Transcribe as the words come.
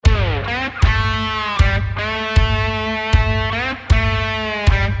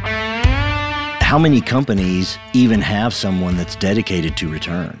how many companies even have someone that's dedicated to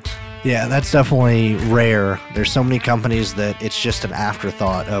returns? Yeah, that's definitely rare. There's so many companies that it's just an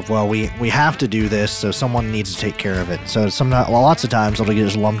afterthought of, well, we have to do this, so someone needs to take care of it. So lots of times it'll get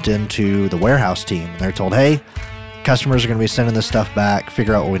just lumped into the warehouse team. They're told, hey, customers are going to be sending this stuff back,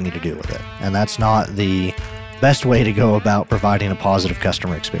 figure out what we need to do with it. And that's not the best way to go about providing a positive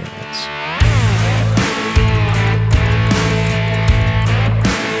customer experience.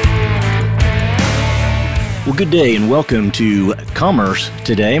 Well, good day and welcome to Commerce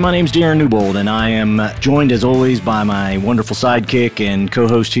Today. My name's Darren Newbold, and I am joined as always by my wonderful sidekick and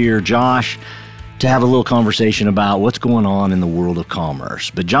co-host here, Josh, to have a little conversation about what's going on in the world of commerce.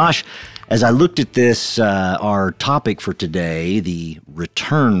 But Josh, as I looked at this, our topic for today, the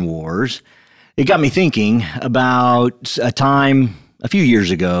return wars, it got me thinking about a time a few years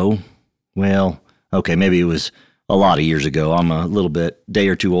ago. Well, okay, maybe it was a lot of years ago. I'm a little bit day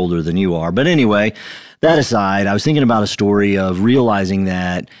or two older than you are. But anyway, that aside, I was thinking about a story of realizing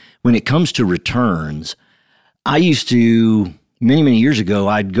that when it comes to returns, I used to, many years ago,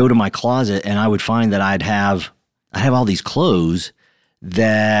 I'd go to my closet and I would find that I have all these clothes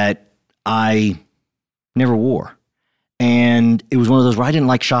that I never wore. And it was one of those where I didn't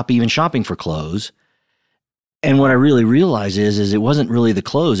like shopping for clothes. And what I really realized is it wasn't really the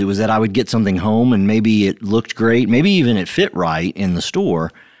clothes. It was that I would get something home and maybe it looked great. Maybe even it fit right in the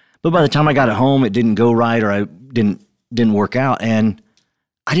store. But by the time I got it home, it didn't go right or I didn't work out. And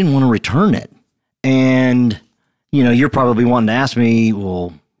I didn't want to return it. And, you know, you're probably wanting to ask me,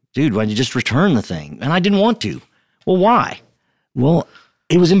 well, dude, why'd you just return the thing? And I didn't want to. Well, why? Well,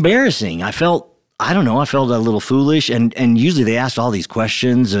 it was embarrassing. I felt a little foolish. And usually they asked all these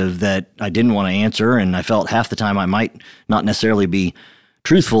questions that I didn't want to answer. And I felt half the time I might not necessarily be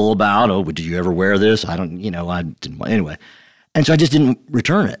truthful about, oh, did you ever wear this? I didn't. Anyway. And so I just didn't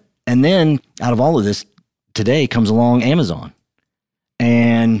return it. And then out of all of this, today comes along Amazon.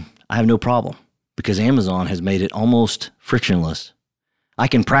 And I have no problem because Amazon has made it almost frictionless. I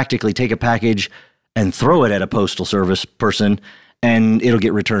can practically take a package and throw it at a postal service person and it'll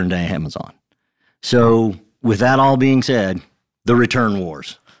get returned to Amazon. So with that all being said, the return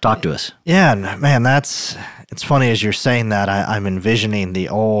wars. Talk to us. Yeah, man, it's funny as you're saying that. I'm envisioning the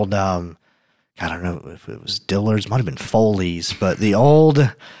old, I don't know if it was Dillard's, might have been Foley's, but the old,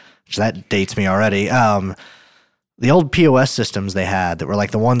 which that dates me already, the old POS systems they had that were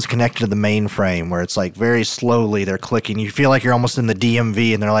like the ones connected to the mainframe where it's like very slowly they're clicking. You feel like you're almost in the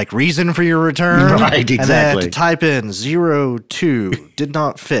DMV and they're like, reason for your return? Right, exactly. And then to type in 02, did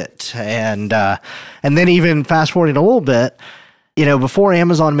not fit. And then even fast forwarding a little bit, you know, before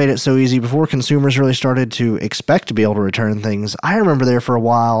Amazon made it so easy, before consumers really started to expect to be able to return things, I remember there for a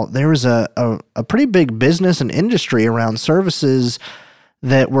while, there was a pretty big business and industry around services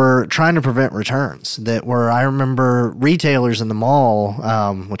that were trying to prevent returns. I remember retailers in the mall,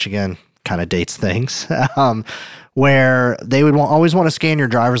 which again, kind of dates things, where they would always want to scan your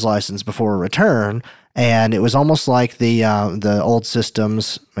driver's license before a return. And it was almost like the old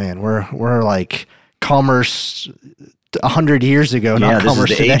systems, man, we're like commerce 100 years ago, not commerce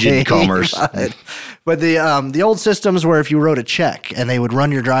today. Yeah, this is the aged commerce. But the old systems where if you wrote a check and they would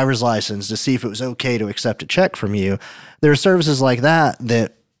run your driver's license to see if it was okay to accept a check from you, there are services like that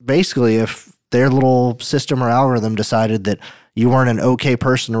basically if their little system or algorithm decided that you weren't an okay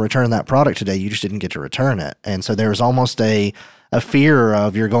person to return that product today, you just didn't get to return it. And so there was almost a fear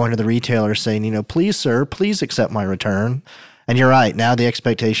of you're going to the retailer saying, you know, please, sir, please accept my return. And you're right. Now the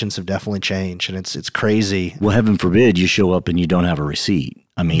expectations have definitely changed, and it's crazy. Well, heaven forbid you show up and you don't have a receipt.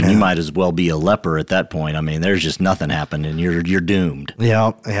 I mean, You might as well be a leper at that point. I mean, there's just nothing happening. You're doomed.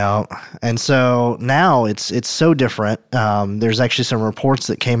 Yeah. And so now it's so different. There's actually some reports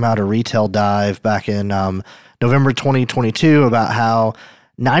that came out of Retail Dive back in November 2022 about how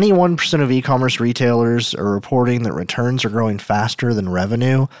 91% of e-commerce retailers are reporting that returns are growing faster than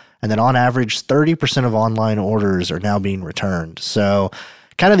revenue. And then on average, 30% of online orders are now being returned. So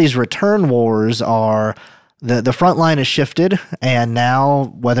kind of these return wars are, the front line has shifted, and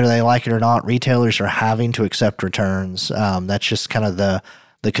now, whether they like it or not, retailers are having to accept returns. That's just kind of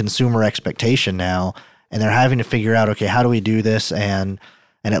the consumer expectation now. And they're having to figure out, okay, how do we do this and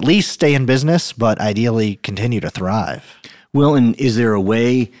at least stay in business, but ideally continue to thrive? Well, and is there a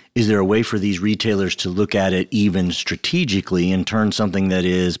way for these retailers to look at it even strategically and turn something that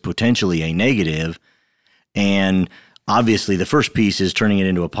is potentially a negative? And obviously the first piece is turning it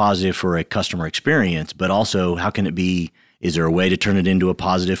into a positive for a customer experience, but also is there a way to turn it into a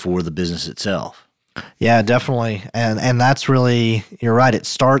positive for the business itself? Yeah, definitely. And that's really, you're right. It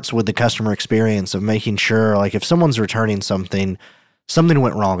starts with the customer experience of making sure, like if someone's returning something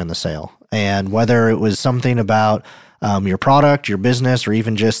went wrong in the sale. And whether it was something about your product, your business, or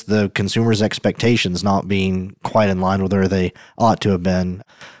even just the consumer's expectations not being quite in line with where they ought to have been,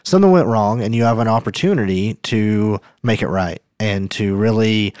 something went wrong, and you have an opportunity to make it right and to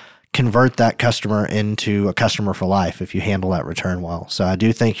really convert that customer into a customer for life if you handle that return well. So I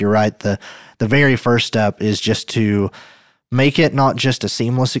do think you're right. The very first step is just to make it not just a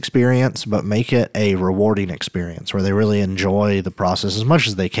seamless experience, but make it a rewarding experience where they really enjoy the process as much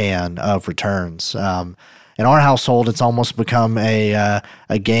as they can of returns. In our household, it's almost become a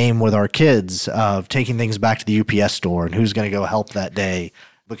game with our kids of taking things back to the UPS store and who's going to go help that day.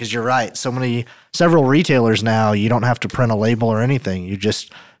 Because you're right, several retailers now, you don't have to print a label or anything. You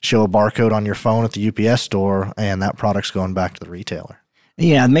just show a barcode on your phone at the UPS store, and that product's going back to the retailer.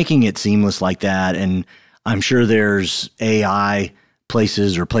 Yeah, making it seamless like that, and I'm sure there's AI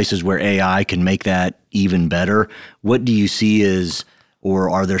places where AI can make that even better. What do you see or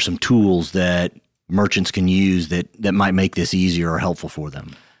are there some tools that merchants can use that might make this easier or helpful for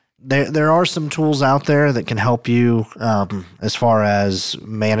them? There are some tools out there that can help you as far as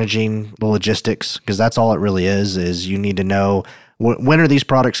managing the logistics, because that's all it really is you need to know when are these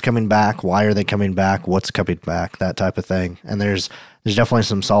products coming back, why are they coming back, what's coming back, that type of thing. And there's definitely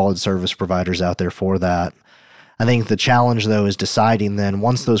some solid service providers out there for that. I think the challenge, though, is deciding then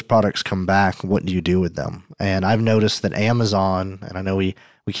once those products come back, what do you do with them? And I've noticed that Amazon, and I know we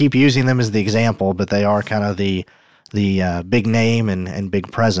keep using them as the example, but they are kind of the big name and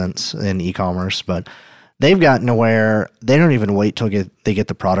big presence in e-commerce, but they've gotten to where they don't even wait till they get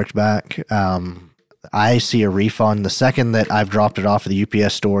the product back. I see a refund. The second that I've dropped it off at the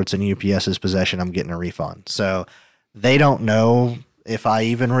UPS store, it's in UPS's possession, I'm getting a refund. So they don't know if I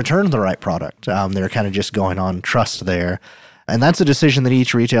even returned the right product. They're kind of just going on trust there. And that's a decision that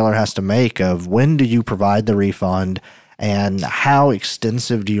each retailer has to make of when do you provide the refund and how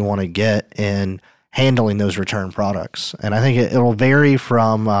extensive do you want to get in handling those return products. And I think it'll vary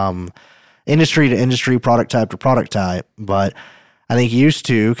from industry to industry, product type to product type. But I think used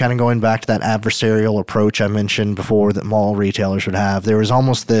to, kind of going back to that adversarial approach I mentioned before that mall retailers would have, there was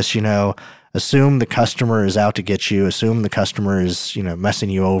almost this, assume the customer is out to get you, assume the customer is, messing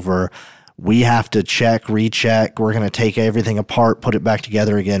you over. We have to check, recheck. We're going to take everything apart, put it back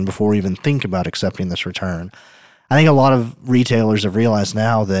together again before we even think about accepting this return. I think a lot of retailers have realized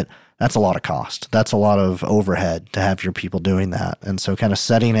now that that's a lot of cost. That's a lot of overhead to have your people doing that. And so kind of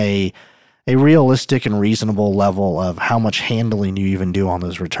setting a realistic and reasonable level of how much handling you even do on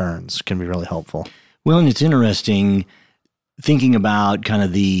those returns can be really helpful. Well, and it's interesting thinking about kind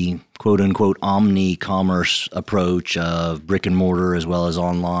of the quote-unquote omni-commerce approach of brick and mortar as well as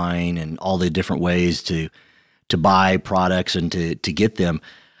online and all the different ways to buy products and to get them.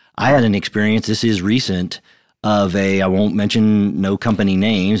 I had an experience, this is recent, of I won't mention no company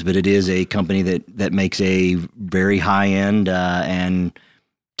names, but it is a company that makes a very high-end and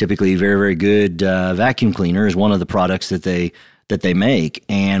typically very, very good vacuum cleaner is one of the products that they make.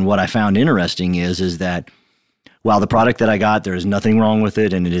 And what I found interesting is that while the product that I got, there is nothing wrong with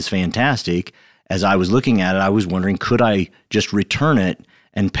it and it is fantastic, as I was looking at it, I was wondering, could I just return it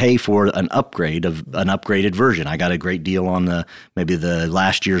and pay for an upgraded version? I got a great deal on maybe the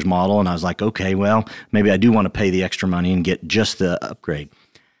last year's model, and I was like, okay, well, maybe I do want to pay the extra money and get just the upgrade.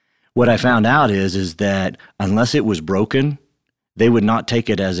 What I found out is that unless it was broken, they would not take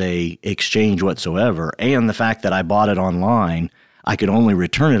it as a exchange whatsoever. And the fact that I bought it online, I could only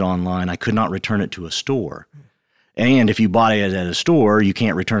return it online. I could not return it to a store. And if you bought it at a store, you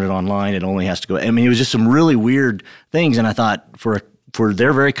can't return it online. It only has to go. I mean, it was just some really weird things. And I thought for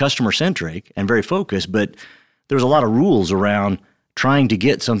they're very customer centric and very focused, but there was a lot of rules around trying to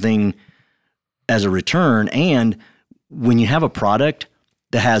get something as a return. And when you have a product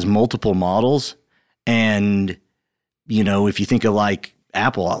that has multiple models, and if you think of like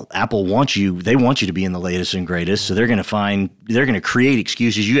Apple wants you to be in the latest and greatest. So they're going to create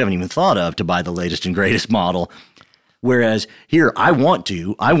excuses you haven't even thought of to buy the latest and greatest model. Whereas here, I want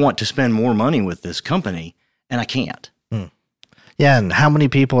to spend more money with this company, and I can't. Yeah, and how many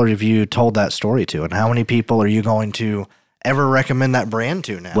people have you told that story to, and how many people are you going to ever recommend that brand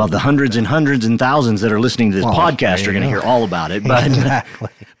to now? Well, the hundreds and hundreds and thousands that are listening to this podcast are going to hear all about it. But exactly.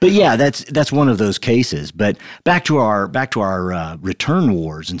 But yeah, that's one of those cases. But back to our return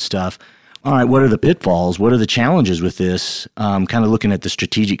wars and stuff. All right, what are the pitfalls? What are the challenges with this? Kind of looking at the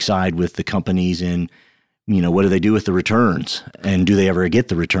strategic side with the companies, and what do they do with the returns, and do they ever get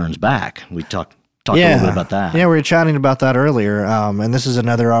the returns back? We talked a little bit about that. Yeah, we were chatting about that earlier, and this is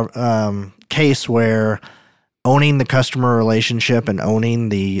another case where owning the customer relationship and owning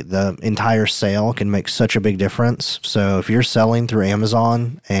the entire sale can make such a big difference. So if you're selling through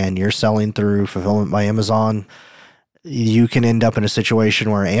Amazon and you're selling through Fulfillment by Amazon, you can end up in a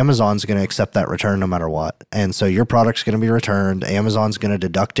situation where Amazon's going to accept that return no matter what. And so your product's going to be returned. Amazon's going to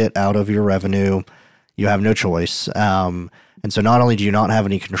deduct it out of your revenue. You have no choice. And so not only do you not have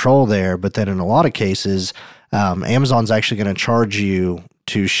any control there, but then in a lot of cases, Amazon's actually going to charge you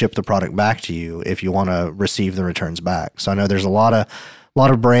to ship the product back to you if you want to receive the returns back. So I know there's a lot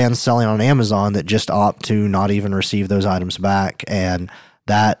of brands selling on Amazon that just opt to not even receive those items back, and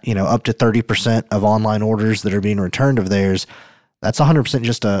that, up to 30% of online orders that are being returned of theirs, that's 100%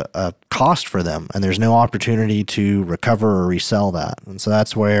 just a cost for them, and there's no opportunity to recover or resell that. And so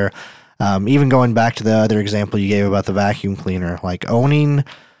that's where, even going back to the other example you gave about the vacuum cleaner, like owning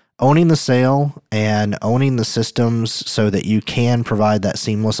the sale and owning the systems so that you can provide that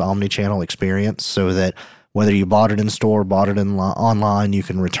seamless omni-channel experience, so that whether you bought it in store, bought it online, you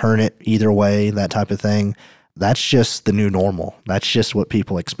can return it either way, that type of thing. That's just the new normal. That's just what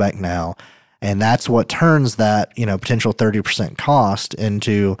people expect now. And that's what turns that, potential 30% cost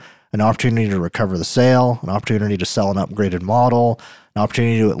into an opportunity to recover the sale, an opportunity to sell an upgraded model, an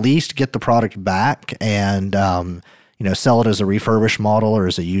opportunity to at least get the product back and, sell it as a refurbished model or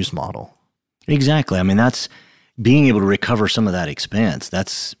as a used model. Exactly. I mean, that's being able to recover some of that expense.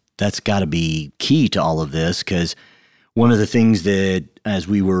 That's got to be key to all of this, because one of the things that as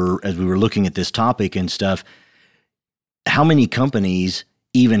we were looking at this topic and stuff, how many companies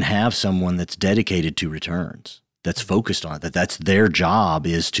even have someone that's dedicated to returns, that's focused on it, that's their job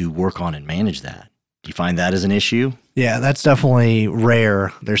is to work on and manage that? Do you find that as an issue? Yeah, that's definitely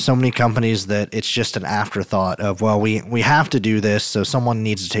rare. There's so many companies that it's just an afterthought of, well, we have to do this, so someone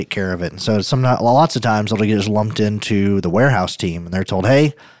needs to take care of it. And so lots of times it'll get just lumped into the warehouse team, and they're told,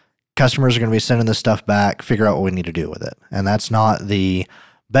 hey, customers are going to be sending this stuff back, figure out what we need to do with it. And that's not the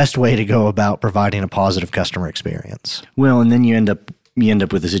best way to go about providing a positive customer experience. Well, and then you end up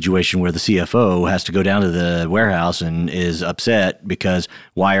with a situation where the CFO has to go down to the warehouse and is upset because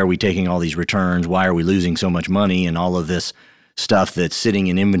why are we taking all these returns? Why are we losing so much money and all of this stuff that's sitting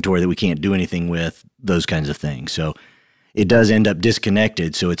in inventory that we can't do anything with, those kinds of things. So it does end up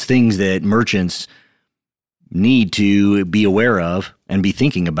disconnected. So it's things that merchants need to be aware of and be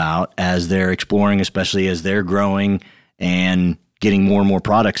thinking about as they're exploring, especially as they're growing and getting more and more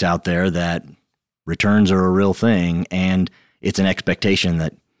products out there, that returns are a real thing. And it's an expectation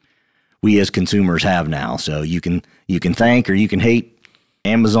that we as consumers have now. So you can thank or you can hate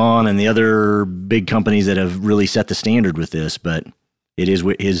Amazon and the other big companies that have really set the standard with this, but it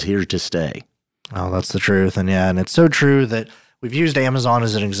is here to stay. Oh, that's the truth. And yeah, and it's so true that we've used Amazon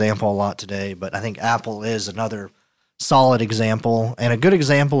as an example a lot today, but I think Apple is another solid example and a good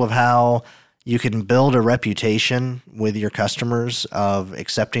example of how you can build a reputation with your customers of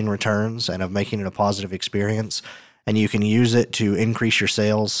accepting returns and of making it a positive experience. And you can use it to increase your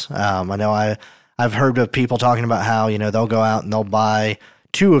sales. I know I've heard of people talking about how, they'll go out and they'll buy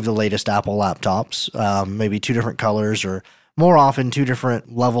 2 of the latest Apple laptops, maybe 2 different colors or more often 2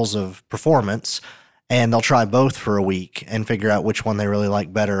 different levels of performance, and they'll try both for a week and figure out which one they really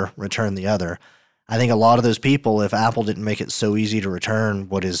like better, return the other. I think a lot of those people, if Apple didn't make it so easy to return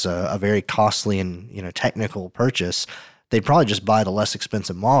what is a very costly and technical purchase, they'd probably just buy the less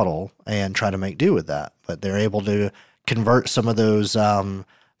expensive model and try to make do with that. But they're able to convert some of those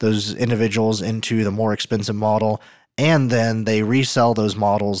individuals into the more expensive model, and then they resell those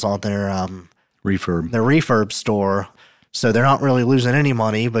models on their refurb store. So they're not really losing any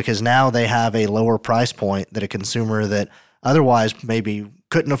money because now they have a lower price point that a consumer that otherwise maybe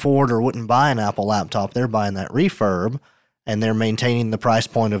couldn't afford or wouldn't buy an Apple laptop, they're buying that refurb, and they're maintaining the price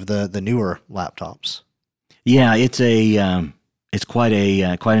point of the newer laptops. Yeah, it's quite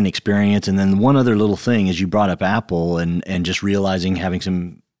an experience. And then one other little thing is you brought up Apple and just realizing having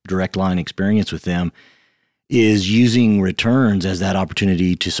some direct line experience with them is using returns as that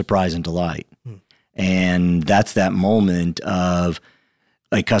opportunity to surprise and delight. And that's that moment of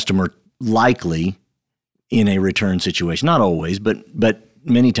a customer likely in a return situation. Not always, but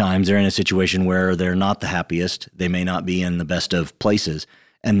many times they're in a situation where they're not the happiest. They may not be in the best of places.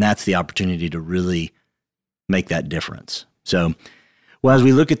 And that's the opportunity to really make that difference. So, well, as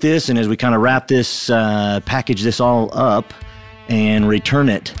we look at this and as we kind of wrap this, package this all up and return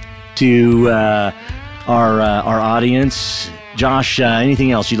it to our audience, Josh,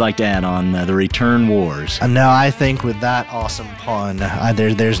 anything else you'd like to add on the return wars? No, I think with that awesome pun,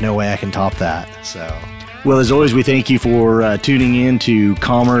 there's no way I can top that. So, well, as always, we thank you for tuning in to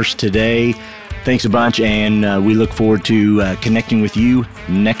Commerce Today. Thanks a bunch, and we look forward to connecting with you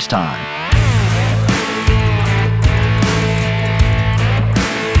next time.